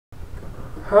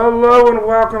Hello and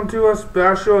welcome to a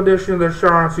special edition of the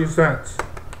Sean's 2 Cents.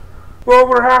 Well,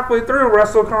 we're halfway through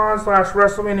WrestleCon /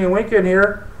 Wrestlemania weekend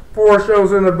here. 4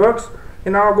 shows in the books,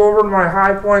 and I'll go over my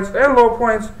high points and low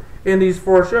points in these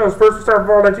 4 shows. First, we start with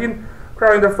Vol 19,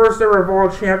 crowning the first ever Vol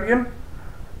champion.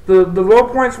 The low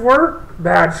points were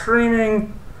bad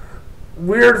streaming,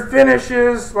 weird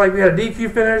finishes, like we had a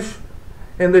DQ finish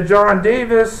in the John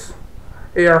Davis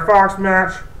AR Fox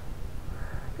match.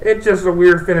 It's just a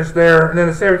weird finish there. And then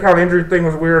the Sammy Callihan injury thing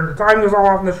was weird. The timing was all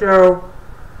off in the show.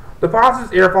 The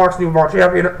positives, AR Fox, new Vol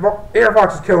champion. AR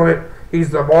Fox is killing it.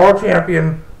 He's the Vol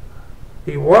champion.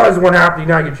 He was one half the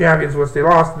United Champions, which they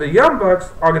lost to the Young Bucks.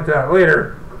 I'll get to that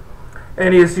later.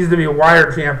 And he seems to be a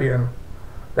Wired champion.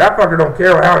 That fucker don't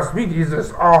care how to speak. He's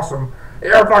just awesome.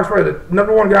 AR Fox is probably the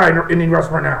 #1 guy in indie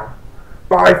wrestling right now.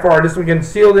 By far. This weekend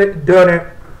sealed it, done it.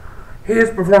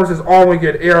 His performances all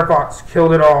weekend. AR Fox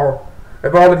killed it all.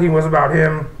 If all the team was about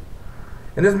him.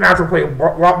 And this match will play a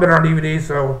lot better on DVD,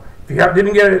 so if you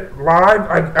didn't get it live,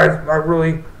 I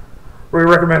really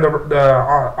recommend the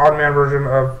on-demand version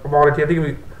of all the team. I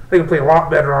think it will play a lot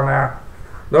better on that.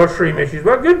 No stream issues,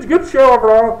 but good show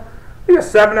overall. I think a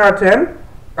 7 out of 10.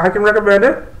 I can recommend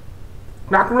it.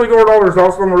 Not going to really go over all the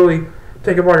results, so I'm going to really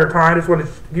take up all your time. Just want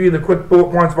to give you the quick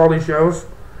bullet points of all these shows.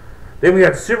 Then we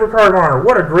had Supercard of Honor.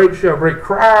 What a great show. Great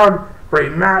crowd.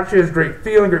 Great matches, great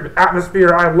feeling, great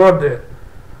atmosphere. I loved it.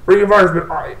 Ring of Honor's been.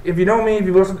 If you know me, if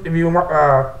you follow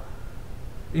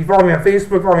me on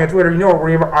Facebook, follow me on Twitter, you know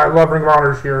I love Ring of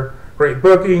Honor this year. Great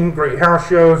booking, great house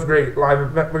shows, great live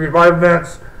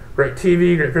events, great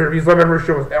TV, great pay-per-views. Love every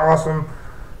show was awesome.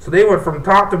 So they went from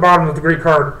top to bottom with a great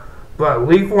card. But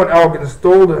Lethal and Elgin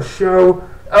stole the show.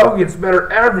 Elgin's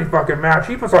better every fucking match.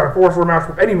 He puts on a 4-star match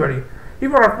with anybody. He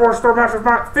put on a 4-star match with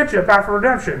Matt Fitchett, Path for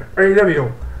Redemption,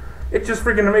 AEW. It's just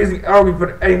freaking amazing. Elgin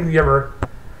put anything together.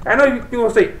 I know people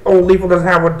say, oh, Lethal doesn't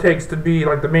have what it takes to be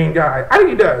like the main guy. I think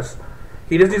he does.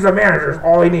 He just needs a manager. That's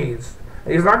all he needs.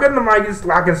 And he's not good in the mic. He's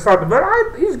lacking something, but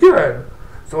he's good.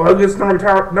 So Elgin's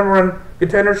 #1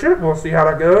 contendership. We'll see how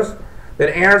that goes. Then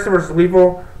Anderson versus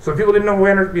Lethal. So people didn't know who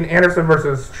Anderson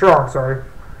versus Shaw. Sorry.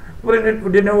 People who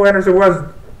didn't know who Anderson was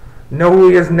know who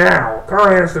he is now. Carl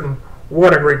Anderson,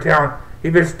 what a great talent.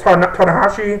 He faced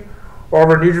Tanahashi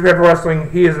over New Japan Pro Wrestling.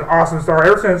 He is an awesome star.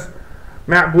 Ever since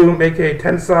Matt Bloom, a.k.a.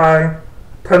 Tensai,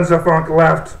 Tons of Funk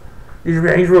left New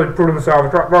Japan, he's really proved himself.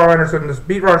 Carl Anderson just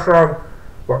beat Rod Strong.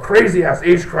 Well, crazy-ass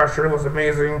Ace Crusher. It was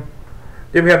amazing.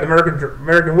 Then we had the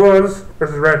American Wolves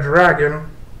versus Red Dragon.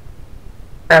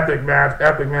 Epic match.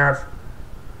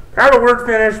 Kind of a weird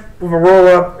finish with a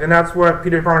roll-up, and that's what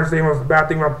Peter Connor's saying was the bad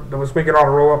thing that was making all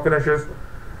the roll-up finishes.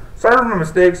 Sorry for my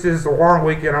mistakes. This is a long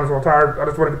weekend. I was a little tired. I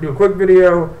just wanted to do a quick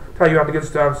video, tell you about the good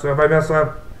stuff. So if I mess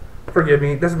up, forgive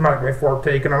me. This is my 4th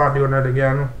take, and I'm not doing it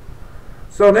again.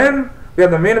 So then we had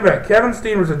the main event: Kevin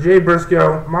Steen versus Jay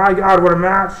Briscoe. My God, what a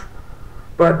match!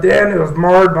 But then it was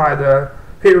marred by the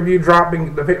pay-per-view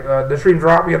dropping, the stream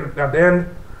dropping at the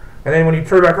end. And then when you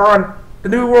turn back on, the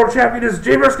new world champion is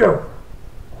Jay Briscoe.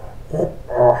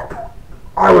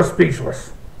 I was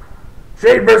speechless.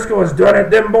 Jay Briscoe has done it.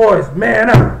 Them boys,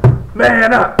 man up.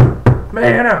 Man up.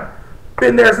 Man up.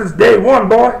 Been there since day 1,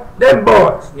 boy. Them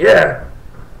boys. Yeah.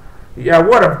 Yeah,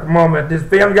 what a moment. His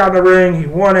family got in the ring. He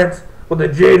won it with the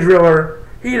Jay Driller.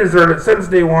 He deserved it since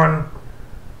day 1.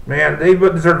 Man, they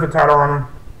deserved the title on him.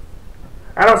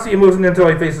 I don't see him losing until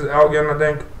he faces Elgin, I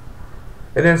think.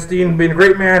 And then Steen, being a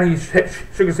great man, he shook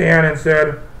his hand and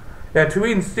said, and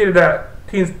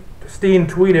Steen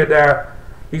tweeted that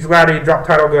he's glad he dropped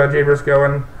title to Jay Briscoe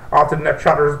and off to the next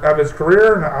chapter of his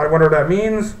career. I wonder what that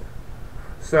means.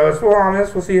 So it's full on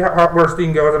this. We'll see where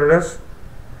Steen goes under this.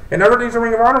 And other things in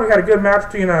Ring of Honor, we had a good match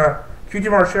between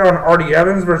QT Marshall and R.D.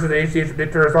 Evans versus ACH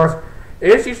Terrorists.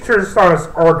 ACH Terrorists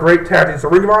are great tag teams. So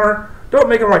Ring of Honor, don't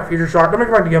make them like Future Shock. Don't make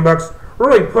them like the Young Bucks.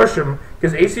 Really push them,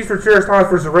 because ACH Terrorists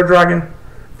versus Red Dragon,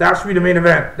 that should be the main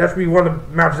event. That should be one of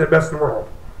the matches that best in the world.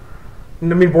 I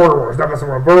mean, Border Wars, not best in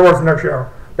the world. Border Wars is the next show.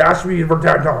 That should be for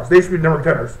tag titles. They should be the number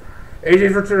contenders.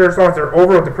 AJ for Terrence Thomas, they're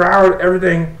over with the crowd,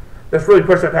 everything. That's really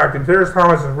pushed that tag team. Terrence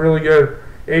Thomas is really good.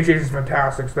 AJ is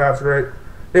fantastic, so that's great.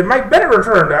 They Mike Bennett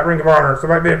returned at Ring of Honor, so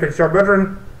Mike Bennett faced Chuck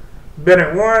Veteran.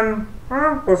 Bennett won.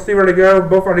 We'll see where they go.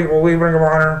 Both I think will leave Ring of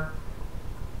Honor.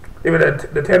 They had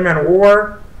the 10-man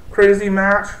war. Crazy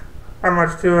match. Not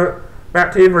much to it.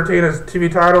 Matt Taven retained his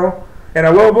TV title. And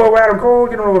a low blow Adam Cole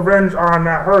getting a little revenge on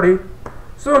Matt Hardy.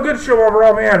 So a good show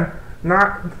overall, man.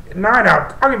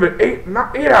 I'll give it 8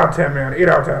 out of 10, man. 8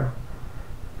 out of 10.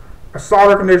 A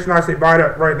solid recommendation. I say buy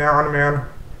it right now on demand.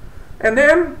 And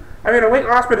then I made a late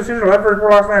last minute decision.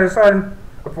 11:44 last night. I decided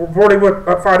 40 with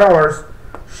 $5.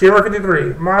 Shimmer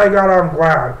 53. My God, I'm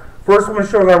glad. First women's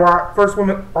show that I watched, first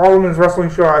women, all women's wrestling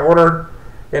show I ordered,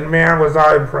 and man was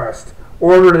I impressed.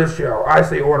 Ordered this show. I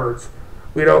say orders.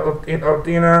 We had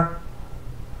Athena,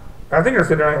 I think I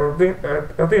said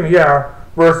Athena, yeah,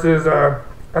 versus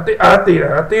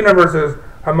Athena versus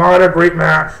Hamada, great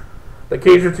match. The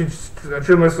cage to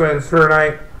Chumissa and Sir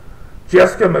Knight.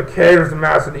 Jessica McKay versus the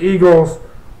Madison Eagles.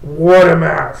 What a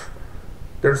match.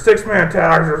 There's 6-man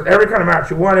tags. There's every kind of match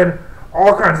you wanted.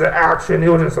 All kinds of action. It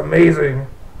was just amazing.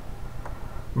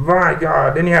 My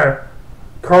God. Then you had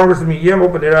Congress and Yim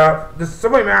opened it up. There's so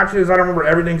many matches. I don't remember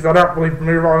everything because I'm not really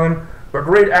familiar with all of them. But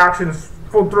great actions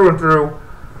full through and through.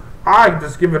 I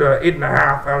just give it an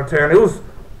 8.5 out of 10. It was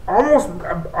almost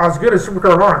as good as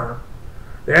Supercard of Honor.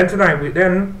 Then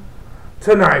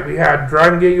tonight we had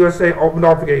Dragon Gate USA opened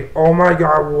off the gate. Oh my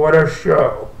God, what a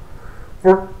show!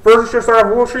 First the show started off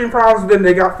with little stream problems, then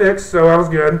they got fixed, so that was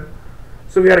good.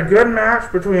 So we had a good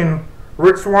match between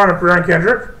Rich Swann and Brian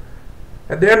Kendrick,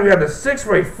 and then we had the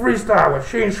 6-way freestyle with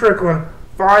Shane Strickland,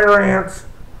 Fire Ants,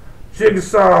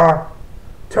 Jigsaw,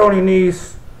 Tony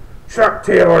Nese, Chuck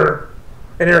Taylor,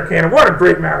 and Eric Cannon. What a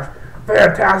great match!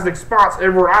 Fantastic spots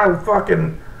everywhere. I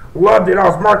fucking loved it. I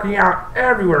was marking out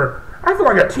everywhere. I feel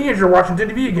like a teenager watching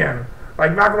TV again.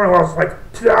 Like back when I was like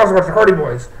 2000 watching Hardy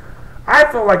Boys.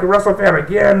 I felt like a wrestling fan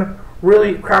again.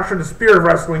 Really captured the spirit of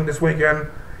wrestling this weekend.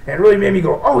 And really made me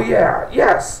go, oh yeah,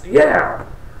 yes, yeah.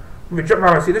 Let me jump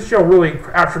out and see. This show really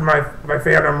captured my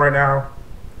fandom right now.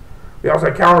 We also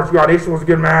had Counter to God Nation was a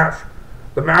good match.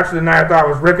 The match of the night I thought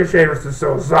was Ricochet versus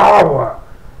Tozawa.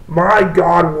 My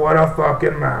God, what a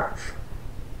fucking match.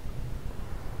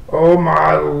 Oh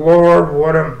my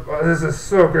Lord, this is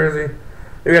so crazy.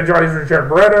 We got Johnny versus Trent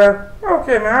Beretta.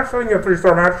 Okay match, I think a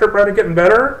 3-star match. Trent Beretta getting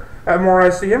better the more I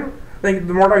see him. I think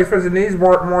the more time he spends in these,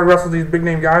 more he wrestles these big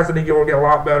name guys, I think he will get a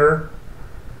lot better.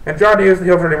 And John Davis, the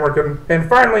heel turn ain't working. And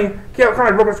finally, Kale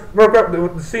Conley broke up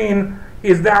the scene. He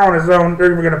is now on his own.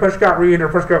 They're either going to push Scott Reed or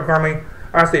push Kale Conley.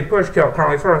 I say push Kale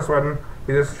Conley. Sorry I'm sweating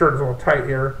because this shirt is a little tight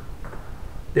here.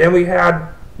 Then we had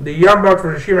the Young Bucks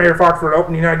versus Shimmer Fox for an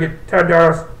open United Ted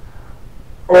Dallas.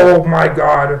 Oh my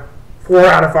God. 4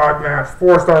 out of 5 match.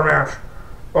 4-star match.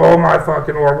 Oh my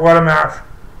fucking Lord. What a match.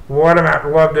 What a match.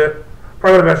 Loved it.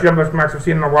 Probably the best Young Bucks match I've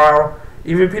seen in a while.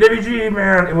 Even PWG,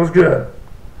 man, it was good.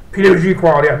 PWG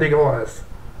quality, I think it was.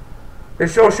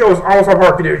 This show is almost on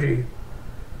par with PWG.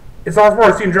 It's almost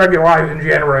par seeing Dragon live in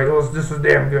January. This was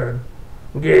damn good.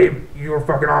 Gabe, you were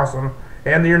fucking awesome.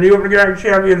 And your new Open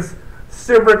champions,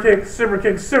 Super Kick,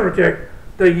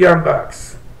 the Young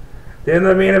Bucks. Then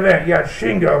the main event, you got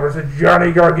Shingo versus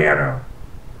Johnny Gargano.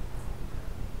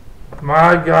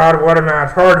 My God, what a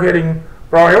match. Hard hitting.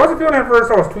 Bro, I wasn't feeling it at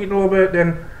first. I was tweeting a little bit.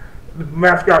 Then the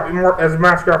match got more, as the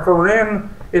match got further in,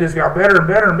 it just got better and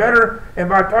better and better. And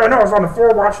by the time I know I was on the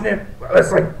floor watching it,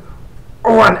 it's like,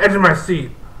 oh, on the edge of my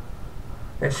seat.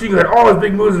 And Shingo had all his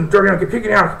big moves and Gargano kept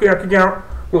kicking out.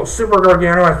 Little Super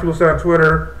Gargano, as people say on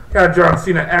Twitter. Kind of John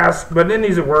Cena-esque, but in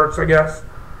indies it works, I guess.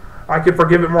 I could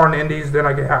forgive it more in the indies than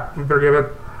I could forgive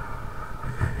it.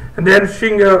 And then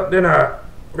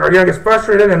Gargano gets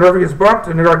frustrated and Murphy gets bumped,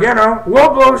 and Gargano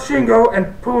low blows Shingo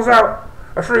and pulls out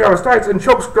a string out of his tights and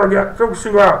chokes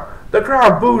Shingo out. The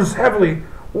crowd boos heavily.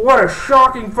 What a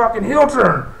shocking fucking heel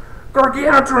turn.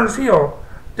 Gargano turns heel.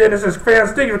 Then it's his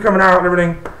fans thinking of coming out and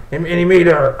everything, and he made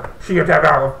Shingo tap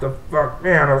out. What the fuck?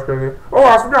 Man, that was crazy. Oh,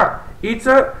 I forgot.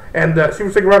 Itza and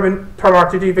Super Stick Weapon,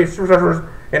 TT face Super Stars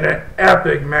in an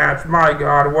epic match. My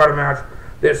God, what a match.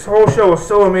 This whole show was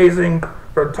so amazing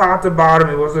from top to bottom.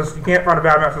 It was just, you can't find a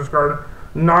bad match in this card.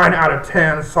 9 out of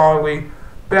 10, solidly.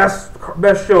 Best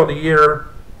show of the year.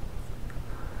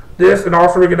 This and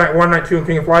also Weekend Night 1, Night 2, and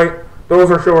King of Flight. Those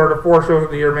are the 4 shows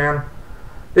of the year, man.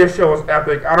 This show was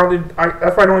epic. That's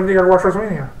why I don't even think I can watch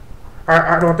WrestleMania.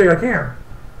 I don't think I can.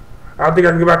 I don't think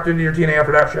I can go back to your TNA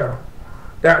after that show.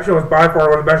 That show was by far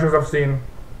one of the best shows I've seen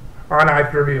on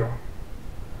IPW.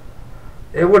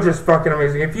 It was just fucking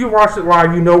amazing. If you watched it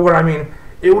live, you know what I mean.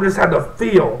 It just had the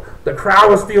feel. The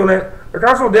crowd was feeling it. The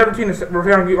crowd was still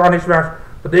devastating on each match,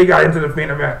 but they got into the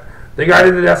main event. They got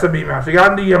into the SMB match. They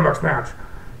got into the Young Bucks match.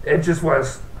 It just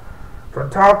was from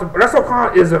top to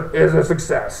WrestleCon is a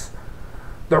success.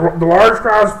 The large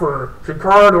crowds for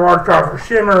Shikara, the large crowds for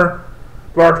Shimmer,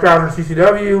 the large crowds for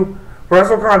CCW.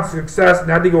 WrestleCon's success, and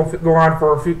that did go on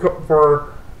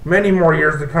for many more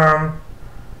years to come.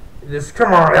 Just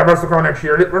come on, have WrestleCon next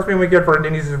year. Wrestling weekend for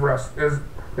Indies is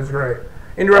great.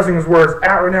 Indie wrestling is where it's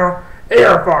at right now.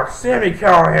 AR Fox, Sami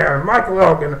Callihan, Michael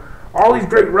Elgin, all these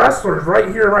great wrestlers right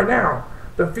here, right now.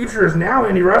 The future is now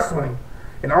indie wrestling,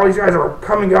 and all these guys are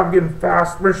coming up, getting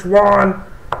fast. Rich Swann,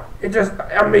 it's just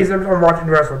amazing every time I'm watching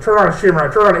wrestling. Turn on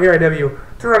Shimmer, turn on AIW,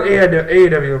 Turn on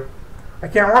AEW. I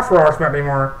can't watch Raw or SmackDown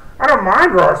anymore. I don't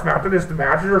mind Raw or SmackDown. Just the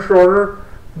matches are shorter.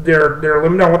 They're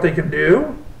limited on what they can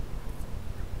do.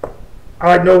 I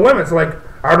like no limits. Like,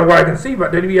 I don't know what I can see,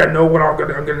 but WWE, I know what I'm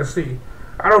going to see.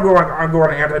 I don't go on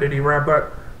an anti-WWE rant,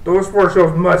 but those 4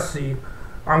 shows must see.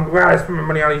 I'm glad I spent my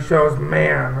money on these shows,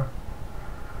 man.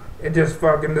 It just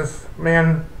fucking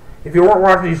man. If you weren't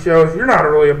watching these shows, you're not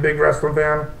really a big wrestling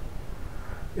fan.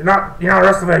 You're not a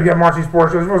wrestling fan. You haven't watched these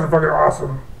sports shows. It wasn't fucking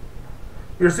awesome.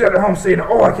 You're sitting at home saying,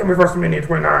 "Oh, I can't wait for WrestleMania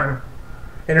 29,"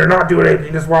 and you're not doing anything.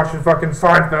 You're just watching fucking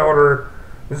Seinfeld or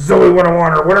Zoe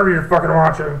 101 or whatever you're fucking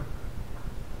watching.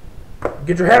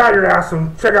 Get your head out of your ass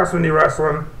and check out some new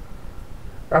wrestling.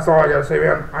 That's all I gotta say,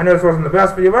 man. I know this wasn't the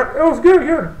best video, but it was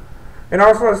good. And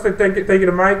also, let's thank you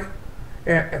to Mike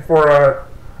and for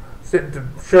to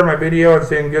share my video and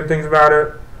saying good things about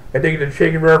it. And thank you to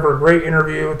Shaky Bear for a great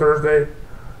interview Thursday.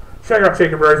 Check out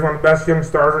Shaky Bear. He's one of the best young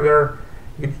stars are there.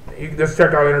 You can just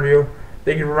check out the interview.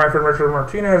 Thank you for my friend Richard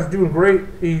Martinez. Doing great.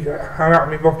 He hung out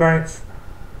with me both nights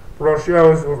for both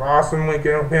shows. It was an awesome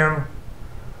weekend with him.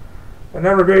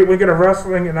 Another great weekend of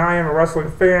wrestling, and I am a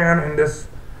wrestling fan, and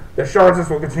the shows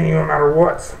will continue no matter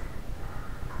what.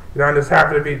 I'm just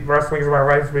happy to be wrestling in my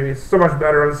life. Maybe it's so much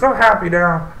better. I'm so happy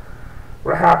now.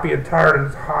 We're happy and tired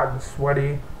and hot and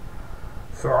sweaty.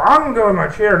 So I'm gonna go in my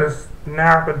chair and just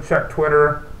nap and check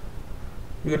Twitter.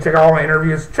 You can check all my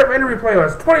interviews. Check my interview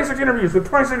playlist. 26 interviews with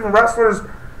 26 wrestlers,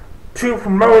 2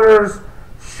 promoters,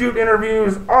 shoot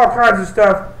interviews, all kinds of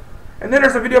stuff. And then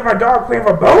there's a video of my dog playing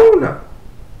with a bone.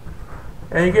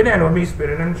 And you get in with me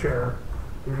spinning in the chair.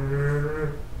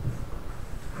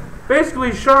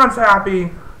 Basically, Sean's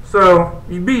happy, so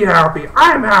you be happy.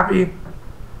 I'm happy.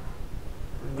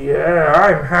 Yeah,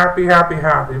 I'm happy,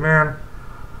 man.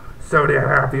 So damn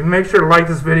happy. Make sure to like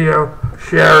this video,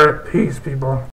 share it. Peace, people.